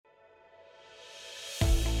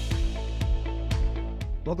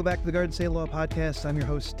Welcome back to the Garden State Law Podcast. I'm your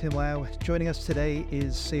host, Tim Lau. Joining us today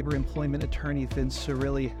is Saiber employment attorney Vince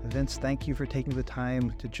Cirilli. Vince, thank you for taking the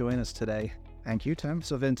time to join us today. Thank you, Tim.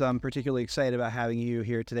 So, Vince, I'm particularly excited about having you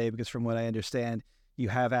here today because from what I understand, you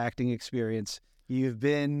have acting experience. You've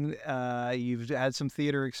had some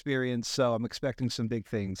theater experience, so I'm expecting some big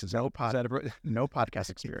things. No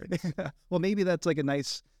podcast experience. Well, maybe that's like a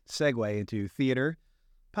nice segue into theater,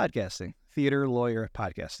 podcasting, theater, lawyer,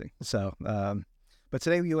 podcasting. So, but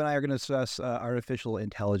today you and I are going to discuss artificial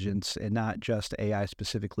intelligence, and not just AI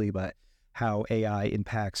specifically, but how AI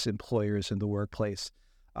impacts employers in the workplace.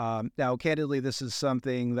 Now, candidly, this is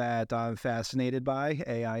something that I'm fascinated by,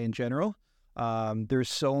 AI in general. There's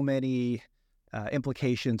so many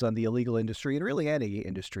implications on the illegal industry and really any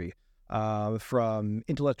industry, from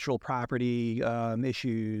intellectual property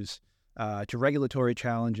issues to regulatory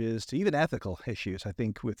challenges to even ethical issues. I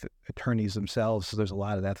think with attorneys themselves, there's a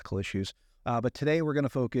lot of ethical issues. But today we're going to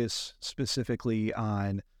focus specifically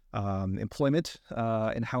on employment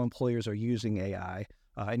and how employers are using AI.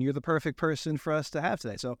 And you're the perfect person for us to have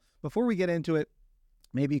today. So before we get into it,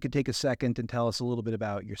 maybe you could take a second and tell us a little bit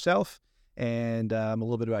about yourself and a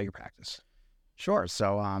little bit about your practice. Sure.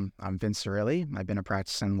 So I'm Vince Cirilli. I've been a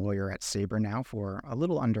practicing lawyer at Saiber now for a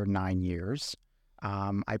little under 9 years.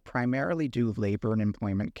 I primarily do labor and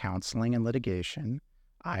employment counseling and litigation.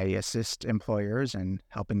 I assist employers in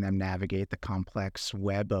helping them navigate the complex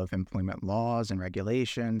web of employment laws and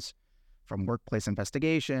regulations, from workplace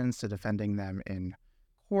investigations to defending them in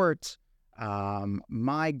court.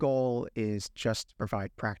 My goal is just to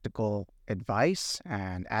provide practical advice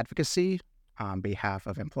and advocacy on behalf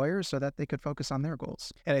of employers so that they could focus on their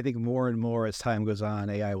goals. And I think more and more as time goes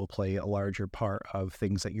on, AI will play a larger part of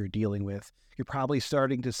things that you're dealing with. You're probably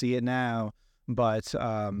starting to see it now. But,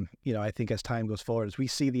 I think as time goes forward, as we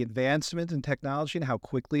see the advancement in technology and how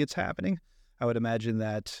quickly it's happening, I would imagine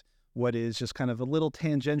that what is just kind of a little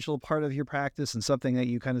tangential part of your practice and something that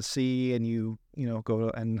you kind of see and you go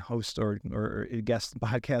and host or guest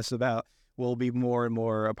podcasts about will be more and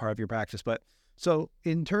more a part of your practice. But so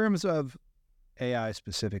in terms of AI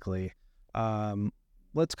specifically,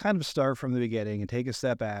 let's kind of start from the beginning and take a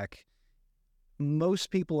step back. Most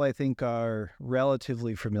people, I think, are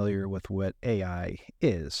relatively familiar with what AI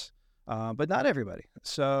is, but not everybody.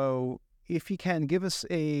 So if you can, give us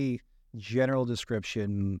a general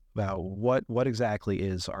description about what exactly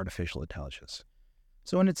is artificial intelligence.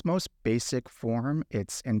 So in its most basic form,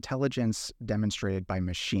 it's intelligence demonstrated by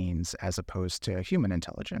machines as opposed to human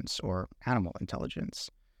intelligence or animal intelligence.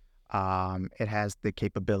 It has the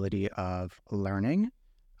capability of learning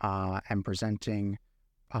and presenting,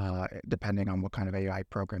 depending on what kind of AI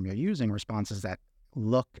program you're using, responses that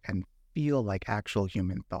look and feel like actual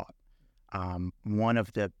human thought. One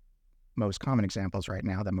of the most common examples right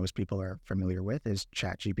now that most people are familiar with is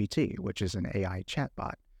ChatGPT, which is an AI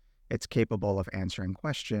chatbot. It's capable of answering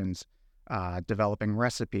questions, developing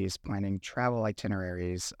recipes, planning travel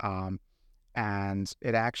itineraries, and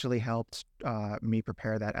it actually helped me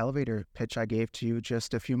prepare that elevator pitch I gave to you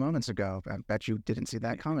just a few moments ago. I bet you didn't see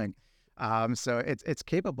that coming. So it's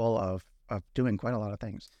capable of doing quite a lot of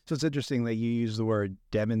things. So it's interesting that you use the word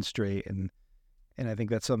demonstrate, and I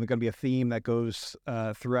think that's something going to be a theme that goes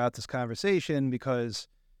throughout this conversation, because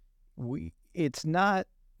it's not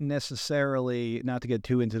necessarily, not to get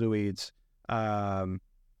too into the weeds,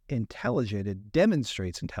 intelligent. It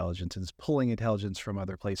demonstrates intelligence and is pulling intelligence from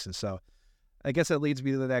other places. So I guess that leads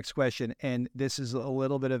me to the next question, and this is a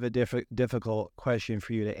little bit of a difficult question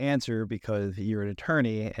for you to answer because you're an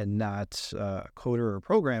attorney and not a coder or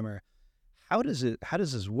programmer. How does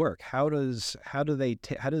this work? How does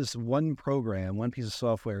one program, one piece of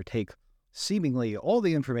software, take seemingly all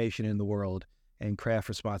the information in the world and craft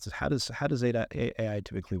responses? How does AI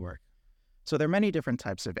typically work? So there are many different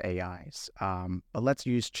types of AIs, but let's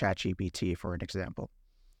use ChatGPT for an example.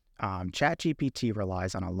 ChatGPT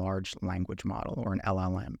relies on a large language model, or an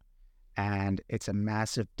LLM, and it's a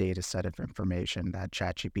massive data set of information that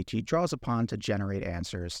ChatGPT draws upon to generate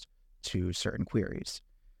answers to certain queries.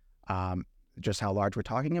 Just how large we're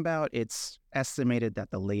talking about, it's estimated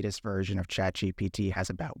that the latest version of ChatGPT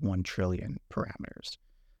has about 1 trillion parameters.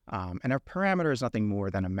 And a parameter is nothing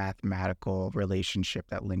more than a mathematical relationship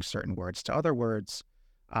that links certain words to other words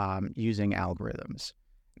using algorithms.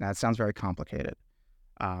 Now, it sounds very complicated.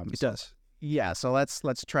 It does. Yeah, so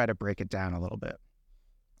let's try to break it down a little bit.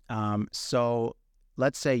 So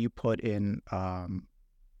let's say you put in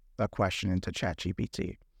a question into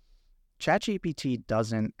ChatGPT. ChatGPT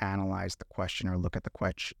doesn't analyze the question or look at the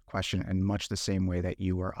question in much the same way that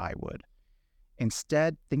you or I would.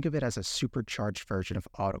 Instead, think of it as a supercharged version of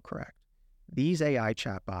autocorrect. These AI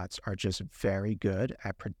chatbots are just very good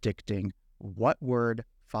at predicting what word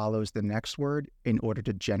follows the next word in order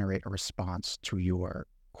to generate a response to your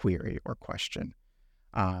query or question.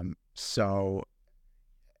 So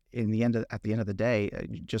at the end of the day,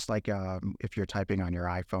 just like if you're typing on your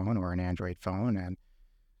iPhone or an Android phone and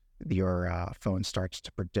your phone starts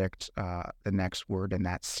to predict the next word in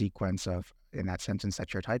that sequence in that sentence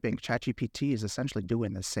that you're typing, ChatGPT is essentially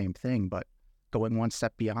doing the same thing, but going one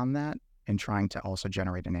step beyond that and trying to also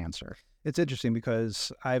generate an answer. It's interesting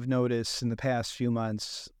because I've noticed in the past few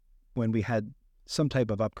months when we had some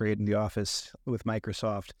type of upgrade in the office with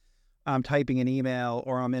Microsoft, I'm typing an email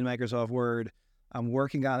or I'm in Microsoft Word, I'm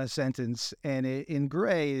working on a sentence, and it in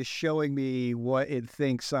gray is showing me what it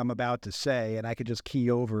thinks I'm about to say, and I could just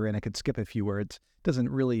key over and I could skip a few words. It doesn't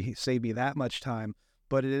really save me that much time,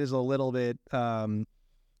 but it is a little bit, I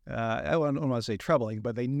don't want to say troubling,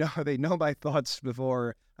 but they know my thoughts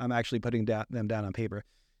before I'm actually putting them down on paper.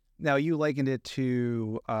 Now, you likened it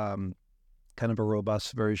to kind of a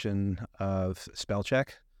robust version of spell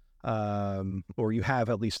check, or you have,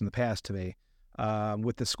 at least in the past to me,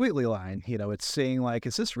 with the squiggly line. It's saying like,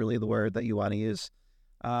 is this really the word that you want to use?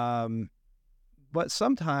 But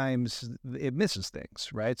sometimes it misses things,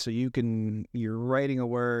 right? So you're writing a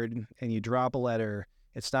word and you drop a letter.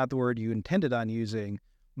 It's not the word you intended on using,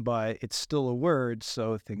 but it's still a word,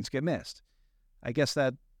 so things get missed. I guess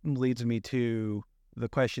that leads me to the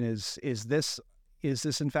question is this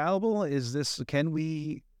infallible?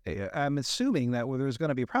 I'm assuming that there's going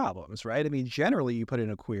to be problems, right? I mean, generally you put in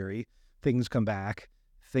a query, things come back,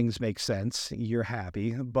 things make sense, you're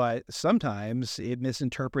happy, but sometimes it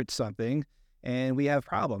misinterprets something and we have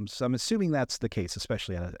problems. So I'm assuming that's the case,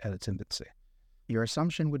 especially at its infancy. Your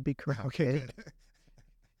assumption would be correct. Okay, good.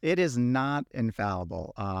 It is not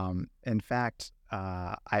infallible. In fact,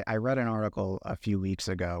 I read an article a few weeks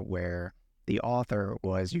ago where the author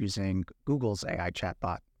was using Google's AI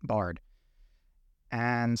chatbot, Bard.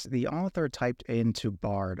 And the author typed into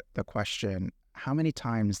Bard the question, how many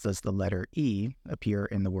times does the letter E appear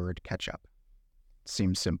in the word ketchup?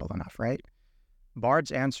 Seems simple enough, right?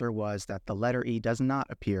 Bard's answer was that the letter E does not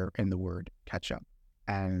appear in the word ketchup.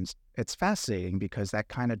 And it's fascinating because that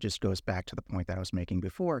kind of just goes back to the point that I was making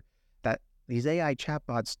before, that these AI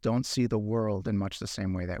chatbots don't see the world in much the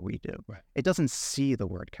same way that we do. Right. It doesn't see the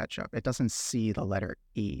word ketchup. It doesn't see the letter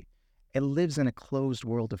E. It lives in a closed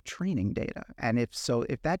world of training data. And if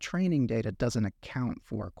that training data doesn't account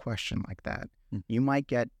for a question like that, you might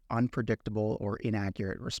get unpredictable or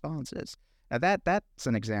inaccurate responses. Now that's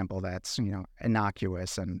an example that's,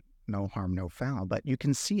 innocuous and no harm, no foul, but you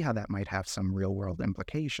can see how that might have some real world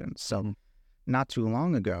implications. So not too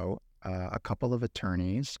long ago, a couple of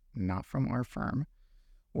attorneys, not from our firm,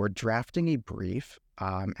 were drafting a brief,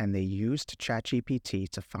 and they used ChatGPT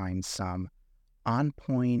to find some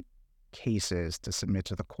on-point cases to submit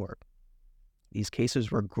to the court. These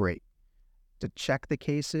cases were great. To check the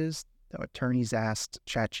cases, the attorneys asked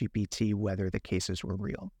ChatGPT whether the cases were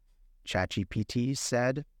real. ChatGPT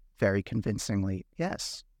said very convincingly,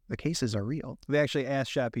 yes, the cases are real. They actually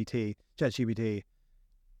asked ChatGPT,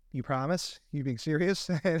 you promise? You being serious?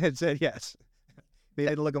 And it said yes. They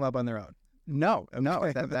had to look them up on their own. No,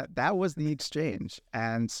 that was the exchange.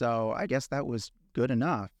 And so I guess that was good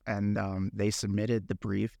enough. And they submitted the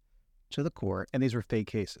brief to the court. And these were fake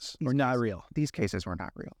cases, or not real? These cases were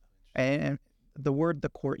not real. And the word the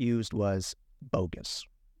court used was bogus.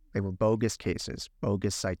 They were bogus cases,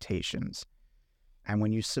 bogus citations. And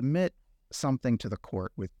when you submit something to the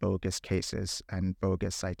court with bogus cases and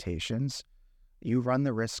bogus citations, you run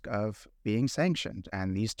the risk of being sanctioned.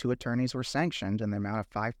 And these two attorneys were sanctioned in the amount of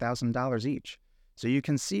 $5,000 each. So you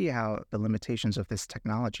can see how the limitations of this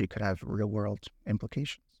technology could have real-world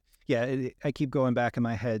implications. Yeah, I keep going back in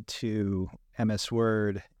my head to MS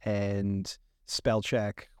Word and spell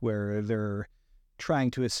check, where they're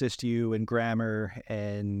trying to assist you in grammar,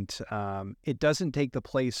 and it doesn't take the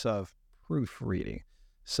place of proofreading.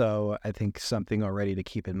 So I think something already to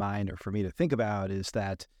keep in mind, or for me to think about, is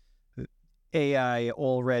that AI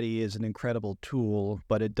already is an incredible tool,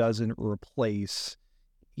 but it doesn't replace,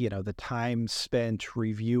 the time spent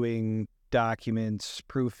reviewing documents,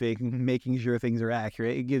 proofing, making sure things are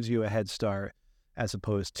accurate. It gives you a head start as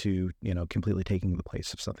opposed to, completely taking the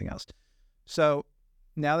place of something else. So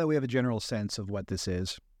now that we have a general sense of what this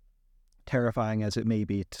is, terrifying as it may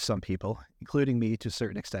be to some people, including me to a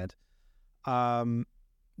certain extent,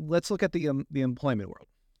 let's look at the employment world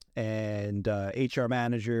and HR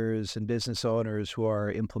managers and business owners who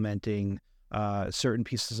are implementing certain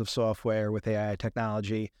pieces of software with AI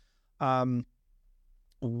technology.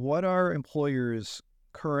 What are employers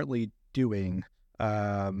currently doing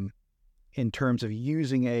in terms of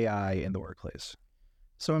using AI in the workplace?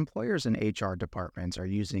 So employers and HR departments are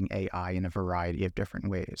using AI in a variety of different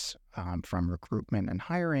ways, from recruitment and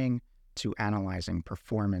hiring to analyzing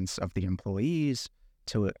performance of the employees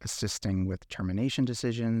to assisting with termination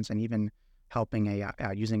decisions and even helping AI,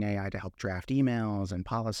 using AI to help draft emails and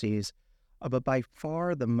policies. But by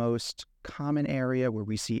far the most common area where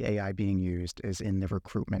we see AI being used is in the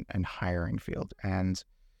recruitment and hiring field. And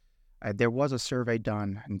there was a survey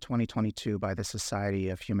done in 2022 by the Society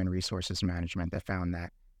of Human Resources Management that found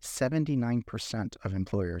that 79% of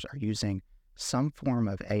employers are using some form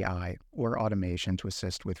of AI or automation to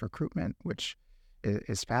assist with recruitment, which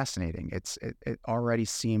is fascinating. It already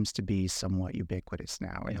seems to be somewhat ubiquitous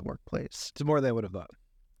now in the workplace. It's more than I would have thought.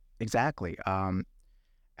 Exactly.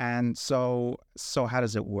 And so how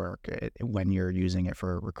does it work when you're using it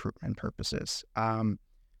for recruitment purposes?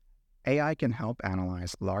 AI can help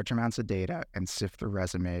analyze large amounts of data and sift through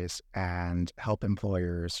resumes and help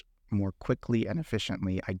employers more quickly and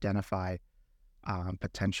efficiently identify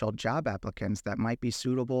potential job applicants that might be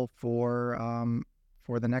suitable for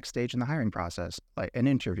the next stage in the hiring process, like an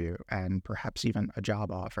interview and perhaps even a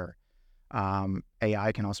job offer.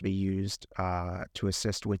 AI can also be used to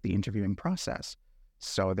assist with the interviewing process.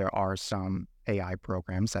 So there are some AI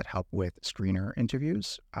programs that help with screener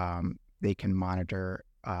interviews. They can monitor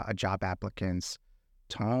a job applicant's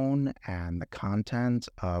tone and the content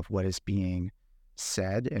of what is being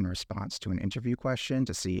said in response to an interview question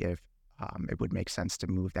to see if it would make sense to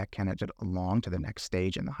move that candidate along to the next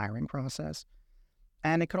stage in the hiring process.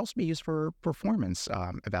 And it could also be used for performance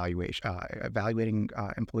evaluation, evaluating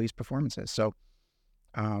employees' performances. So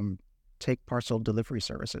take parcel delivery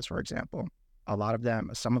services, for example.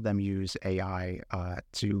 Some of them use AI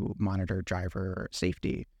to monitor driver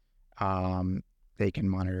safety. They can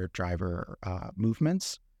monitor driver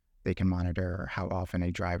movements. They can monitor how often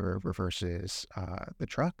a driver reverses the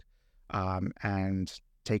truck, and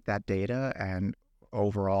take that data and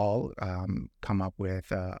overall come up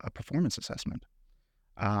with a performance assessment.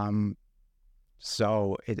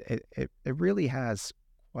 So it really has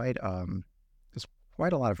there's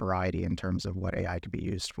quite a lot of variety in terms of what AI could be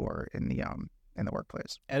used for in the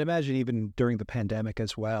workplace. And imagine even during the pandemic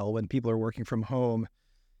as well, when people are working from home.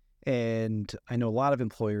 And I know a lot of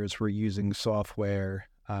employers were using software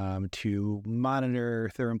to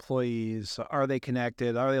monitor their employees. Are they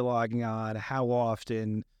connected? Are they logging on? How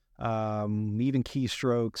often? Even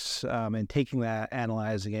keystrokes, and taking that,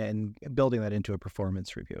 analyzing it, and building that into a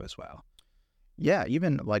performance review as well. Yeah,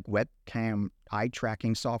 even like webcam eye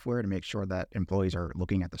tracking software to make sure that employees are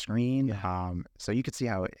looking at the screen. Yeah. So you could see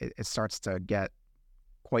how it starts to get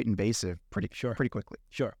quite invasive pretty quickly.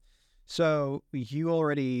 Sure. So you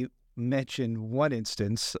already mentioned one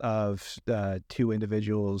instance of two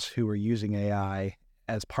individuals who were using AI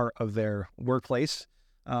as part of their workplace,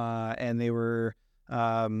 and they were,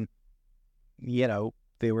 they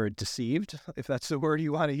were deceived, if that's the word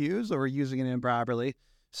you want to use, or were using it improperly.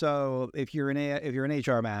 So if you're an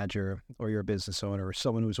HR manager or you're a business owner or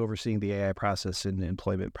someone who's overseeing the AI process in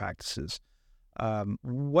employment practices,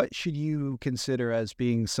 what should you consider as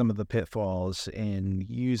being some of the pitfalls in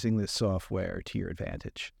using this software to your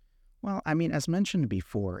advantage? Well, I mean, as mentioned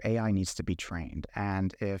before, AI needs to be trained.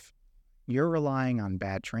 And if you're relying on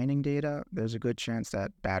bad training data, there's a good chance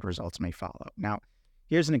that bad results may follow. Now,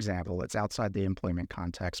 here's an example. It's outside the employment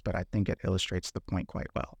context, but I think it illustrates the point quite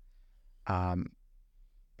well.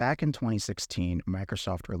 Back in 2016,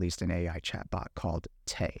 Microsoft released an AI chatbot called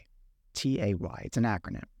Tay, T-A-Y. It's an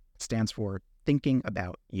acronym. It stands for Thinking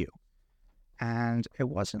About You. And it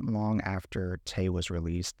wasn't long after Tay was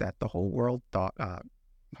released that the whole world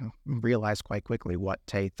realized quite quickly what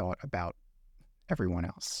Tay thought about everyone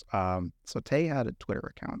else. So Tay had a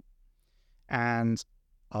Twitter account, and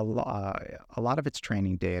a lot of its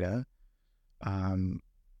training data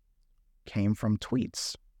came from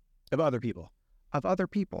tweets Of other people.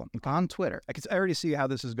 On Twitter. I already see how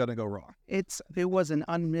this is going to go wrong. It was an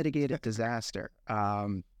unmitigated disaster.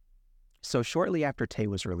 So shortly after Tay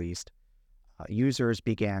was released, users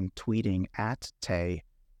began tweeting at Tay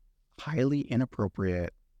highly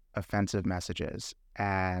inappropriate, offensive messages.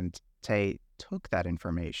 And Tay took that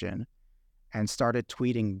information and started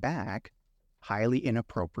tweeting back highly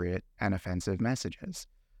inappropriate and offensive messages,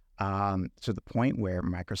 to the point where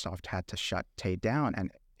Microsoft had to shut Tay down.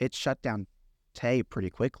 And it shut down Tay pretty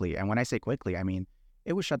quickly. And when I say quickly, I mean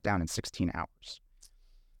it was shut down in 16 hours.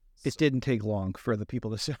 It didn't take long for the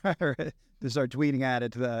people to start tweeting at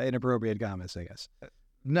it the inappropriate comments, I guess.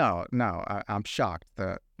 No, I'm shocked.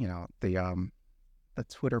 The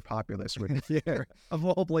Twitter populace would yeah, of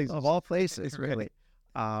all places, really.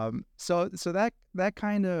 So that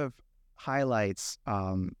kind of highlights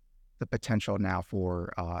the potential now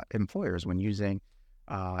for employers when using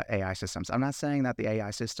AI systems. I'm not saying that the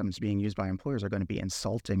AI systems being used by employers are going to be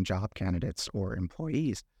insulting job candidates or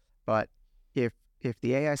employees, but if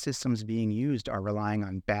the AI systems being used are relying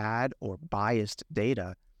on bad or biased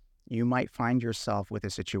data, you might find yourself with a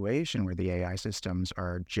situation where the AI systems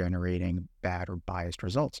are generating bad or biased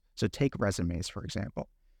results. So take resumes, for example.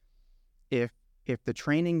 If the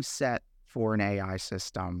training set for an AI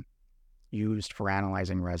system used for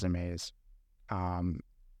analyzing resumes,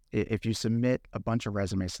 if you submit a bunch of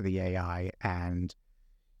resumes to the AI and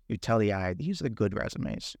you tell the AI, these are the good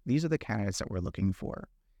resumes, these are the candidates that we're looking for,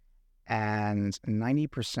 and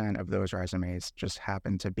 90% of those resumes just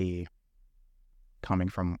happen to be coming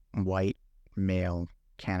from white male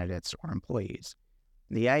candidates or employees,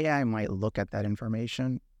 the AI might look at that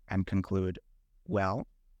information and conclude, well,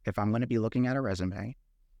 if I'm going to be looking at a resume,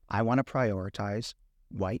 I want to prioritize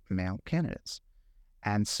white male candidates.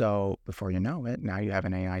 And so before you know it, now you have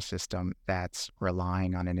an AI system that's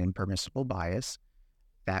relying on an impermissible bias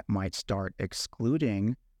that might start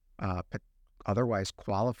excluding otherwise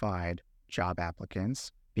qualified job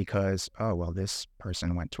applicants because, oh, well, this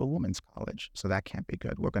person went to a women's college, so that can't be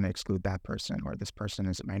good. We're going to exclude that person. Or this person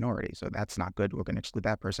is a minority, so that's not good. We're going to exclude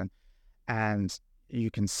that person. And you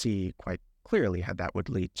can see quite clearly how that would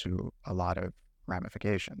lead to a lot of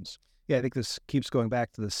ramifications. Yeah, I think this keeps going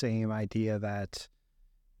back to the same idea that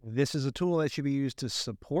this is a tool that should be used to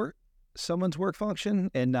support someone's work function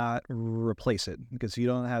and not replace it, because you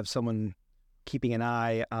don't have someone keeping an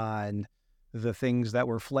eye on the things that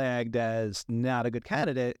were flagged as not a good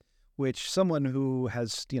candidate, which someone who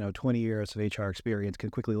has 20 years of HR experience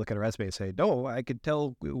can quickly look at a resume and say, no, I could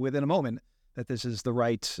tell within a moment that this is the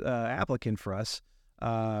right applicant for us.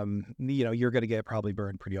 You're going to get probably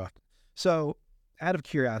burned pretty often. So out of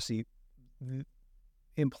curiosity,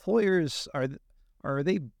 employers, are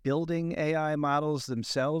they building AI models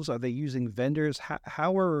themselves? Are they using vendors?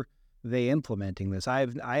 How are they implementing this? I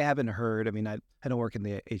haven't heard. I mean, I don't work in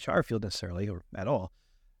the HR field necessarily or at all.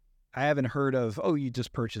 I haven't heard of, oh, you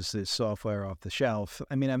just purchased this software off the shelf.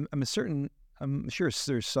 I mean, I'm sure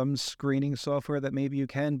there's some screening software that maybe you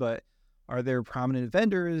can, but are there prominent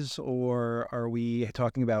vendors, or are we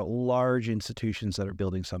talking about large institutions that are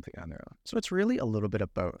building something on their own? So it's really a little bit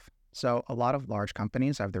of both. So a lot of large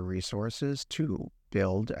companies have the resources to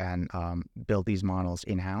build these models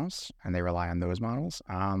in-house, and they rely on those models.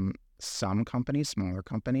 Some companies, smaller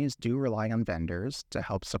companies, do rely on vendors to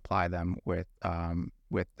help supply them with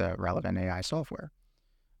the relevant AI software.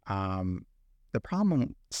 The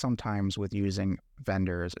problem sometimes with using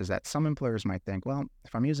vendors is that some employers might think, well,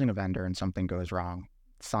 if I'm using a vendor and something goes wrong,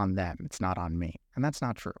 it's on them, it's not on me. And that's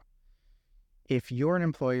not true. If you're an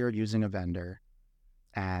employer using a vendor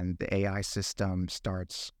and the AI system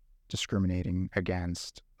starts discriminating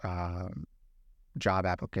against job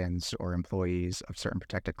applicants or employees of certain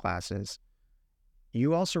protected classes,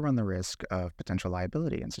 you also run the risk of potential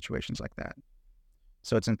liability in situations like that.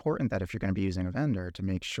 So it's important that if you're going to be using a vendor, to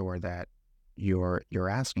make sure that you're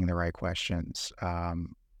asking the right questions. How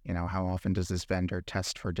often does this vendor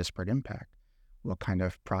test for disparate impact? What kind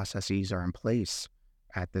of processes are in place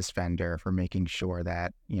at this vendor for making sure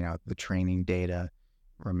that, the training data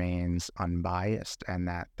remains unbiased and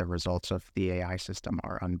that the results of the AI system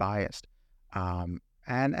are unbiased?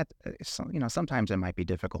 Sometimes it might be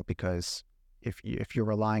difficult because if you're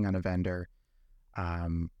relying on a vendor,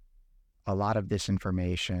 a lot of this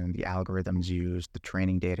information, the algorithms used, the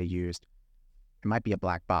training data used, it might be a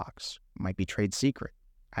black box, it might be trade secret.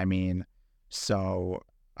 But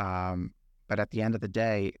at the end of the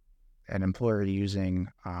day, an employer using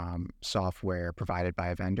software provided by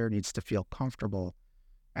a vendor needs to feel comfortable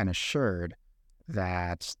and assured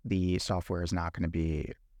that the software is not going to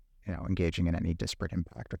be, engaging in any disparate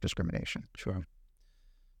impact or discrimination. Sure.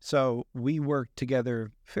 So we work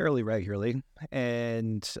together fairly regularly,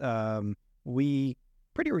 and we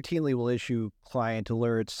pretty routinely will issue client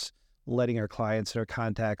alerts, letting our clients and our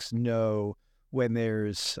contacts know when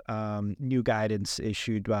there's new guidance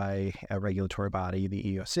issued by a regulatory body, the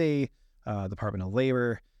EEOC, Department of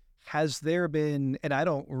Labor. Has there been, and I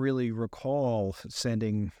don't really recall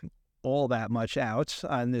sending all that much out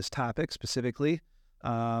on this topic specifically,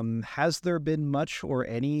 has there been much or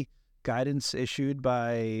any guidance issued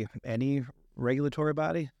by any regulatory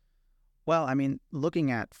body? Well, looking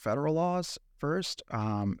at federal laws first,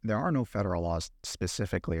 there are no federal laws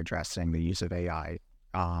specifically addressing the use of AI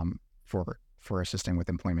for assisting with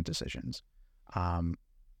employment decisions.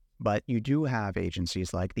 But you do have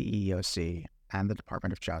agencies like the EEOC and the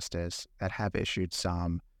Department of Justice that have issued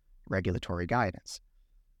some regulatory guidance.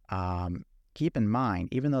 keep in mind,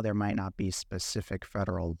 even though there might not be specific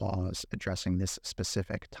federal laws addressing this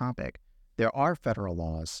specific topic, there are federal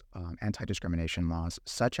laws, anti-discrimination laws,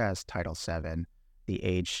 such as Title VII, the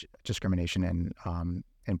Age Discrimination in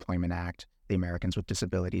Employment Act, the Americans with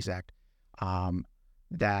Disabilities Act, and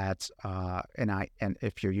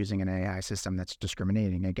if you're using an AI system that's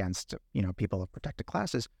discriminating against, people of protected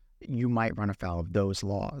classes, you might run afoul of those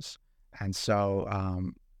laws. And so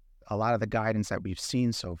a lot of the guidance that we've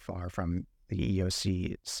seen so far from the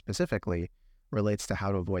EEOC specifically relates to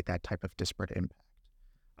how to avoid that type of disparate impact.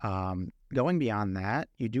 Going beyond that,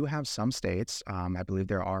 you do have some states, I believe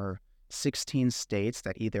there are 16 states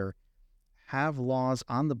that either have laws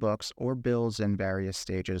on the books or bills in various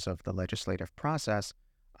stages of the legislative process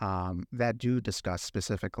that do discuss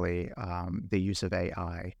specifically the use of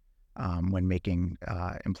AI when making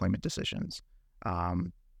employment decisions.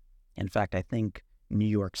 In fact, I think New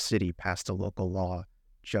York City passed a local law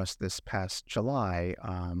just this past July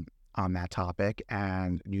on that topic,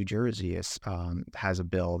 and New Jersey has a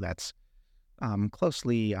bill that's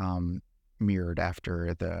closely mirrored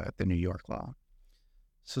after the New York law.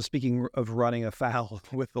 So speaking of running afoul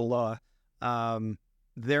with the law,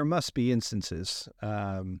 there must be instances,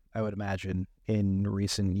 I would imagine, in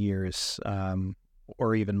recent years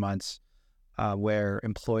or even months where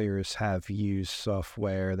employers have used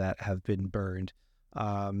software that have been burned.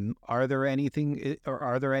 Are there any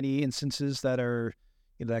instances that are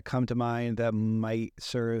that come to mind that might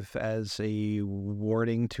serve as a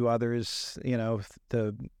warning to others,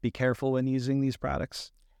 to be careful when using these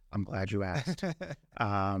products? I'm glad you asked.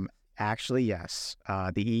 Actually, yes.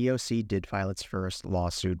 The EEOC did file its first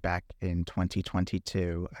lawsuit back in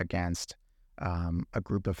 2022 against a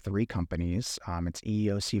group of 3 companies. It's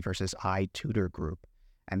EEOC versus iTutor Group.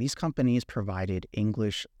 And these companies provided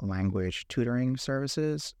English language tutoring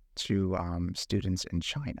services to students in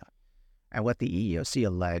China. And what the EEOC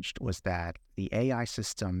alleged was that the AI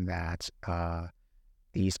system that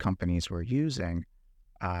these companies were using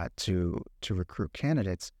to recruit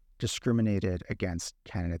candidates discriminated against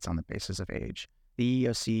candidates on the basis of age. The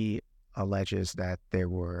EEOC alleges that there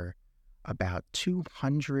were about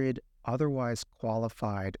 200 otherwise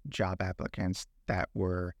qualified job applicants that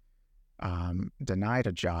were denied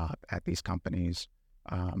a job at these companies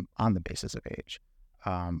on the basis of age.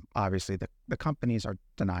 Obviously, the companies are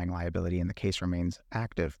denying liability and the case remains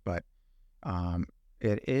active, but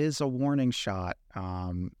it is a warning shot,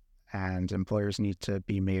 and employers need to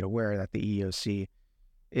be made aware that the EEOC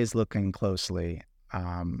is looking closely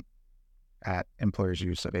at employers'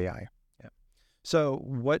 use of AI. Yeah. So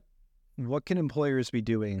what can employers be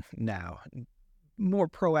doing now more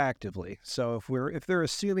proactively? So if they're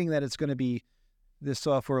assuming that it's going to be this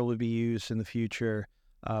software will be used in the future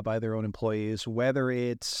by their own employees, whether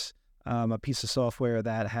it's a piece of software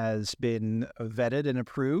that has been vetted and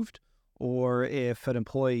approved, or if an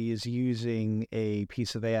employee is using a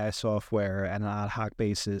piece of AI software on an ad hoc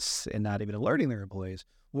basis and not even alerting their employees,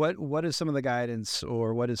 what is some of the guidance,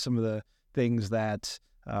 or what is some of the things that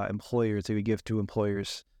employers they would give to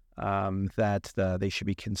employers that they should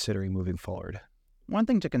be considering moving forward? One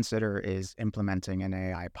thing to consider is implementing an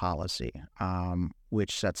AI policy,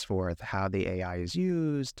 which sets forth how the AI is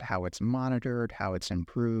used, how it's monitored, how it's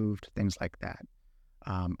improved, things like that.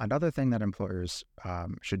 Another thing that employers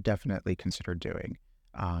should definitely consider doing,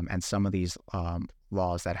 and some of these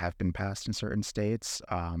laws that have been passed in certain states,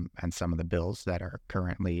 and some of the bills that are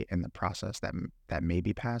currently in the process that may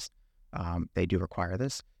be passed, they do require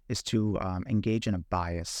this, is to engage in a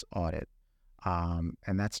bias audit.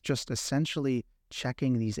 And that's just essentially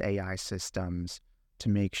checking these AI systems to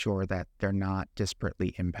make sure that they're not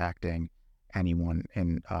disparately impacting anyone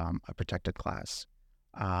in a protected class.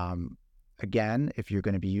 Again, if you're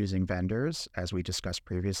going to be using vendors, as we discussed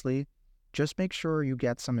previously, just make sure you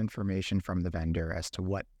get some information from the vendor as to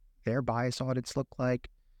what their bias audits look like,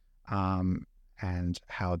 and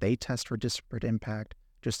how they test for disparate impact,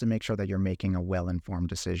 just to make sure that you're making a well-informed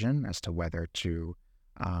decision as to whether to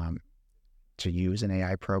use an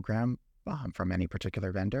AI program from any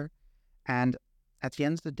particular vendor. And at the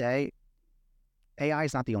end of the day, AI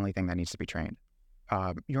is not the only thing that needs to be trained.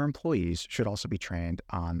 Your employees should also be trained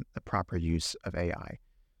on the proper use of AI.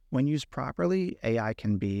 When used properly, AI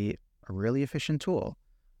can be a really efficient tool.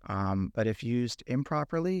 But if used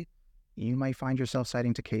improperly, you might find yourself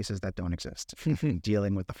citing to cases that don't exist,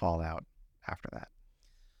 dealing with the fallout after that.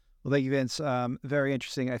 Well, thank you, Vince. Very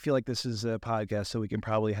interesting. I feel like this is a podcast so we can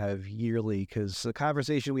probably have yearly, because the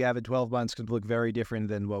conversation we have in 12 months could look very different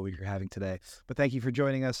than what we're having today. But thank you for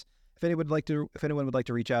joining us. If anyone would like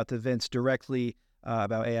to reach out to Vince directly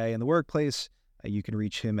about AI in the workplace, You can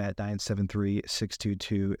reach him at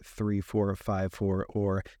 973-622-3454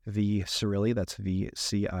 or V Cirilli, that's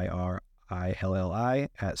VCIRILLI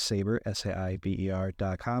at Saiber,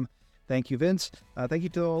 SAIBER.com. Thank you, Vince. Thank you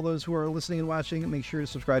to all those who are listening and watching. Make sure to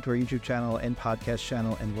subscribe to our YouTube channel and podcast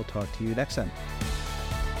channel, and we'll talk to you next time.